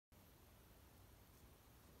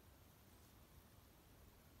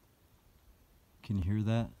Can you hear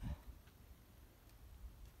that?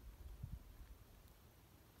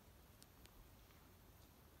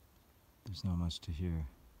 There's not much to hear.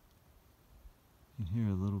 You can hear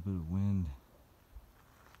a little bit of wind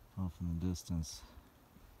off in the distance.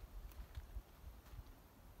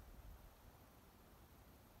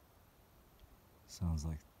 Sounds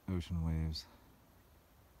like ocean waves.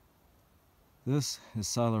 This is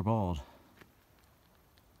Siler Bald.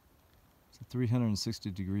 It's a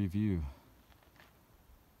 360-degree view.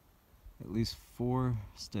 At least 4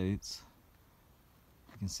 states.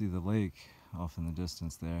 You can see the lake off in the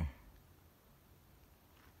distance there.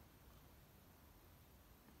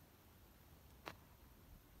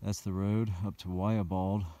 That's the road up to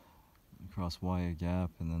Bald, across Waya Gap,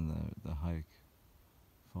 and then the hike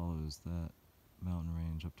follows that mountain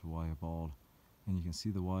range up to Bald. And you can see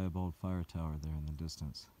the Bald fire tower there in the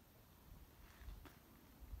distance.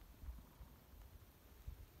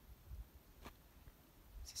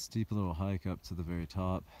 It's a steep little hike up to the very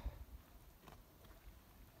top,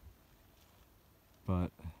 but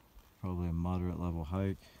probably a moderate level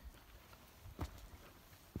hike.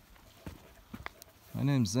 My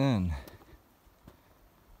name's Zen,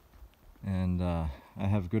 and I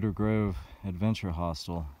have Gooder Grove Adventure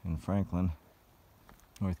Hostel in Franklin,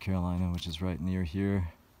 North Carolina, which is right near here.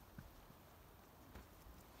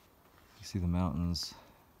 You see the mountains,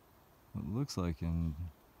 it looks like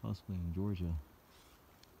possibly in Georgia.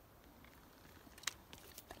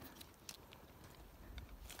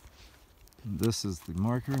 And this is the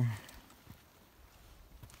marker.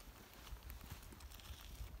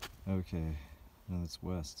 Okay. No, that's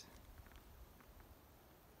west.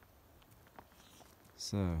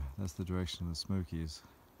 So, that's the direction of the Smokies.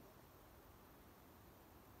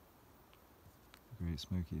 The Great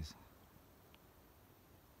Smokies.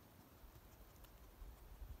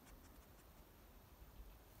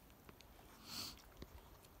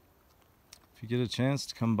 If you get a chance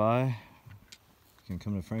to come by, you can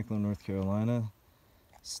come to Franklin, North Carolina,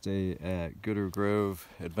 stay at Gooder Grove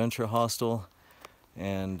Adventure Hostel,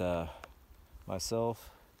 and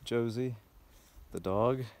myself, Josie, the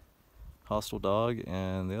dog, hostel dog,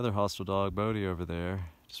 and the other hostel dog, Bodie, over there,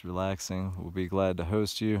 just relaxing. We'll be glad to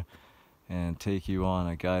host you and take you on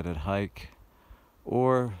a guided hike,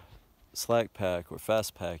 or slack pack or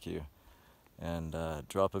fast pack you, and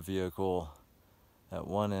drop a vehicle at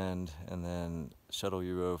one end and then shuttle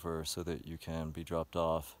you over so that you can be dropped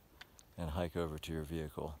off and hike over to your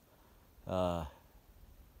vehicle.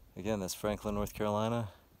 Again, that's Franklin, North Carolina,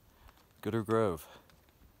 Gooder Grove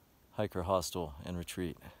Hiker Hostel and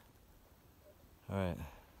Retreat. Alright,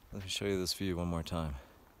 let me show you this view one more time.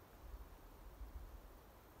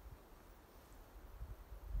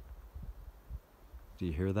 Do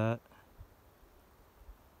you hear that?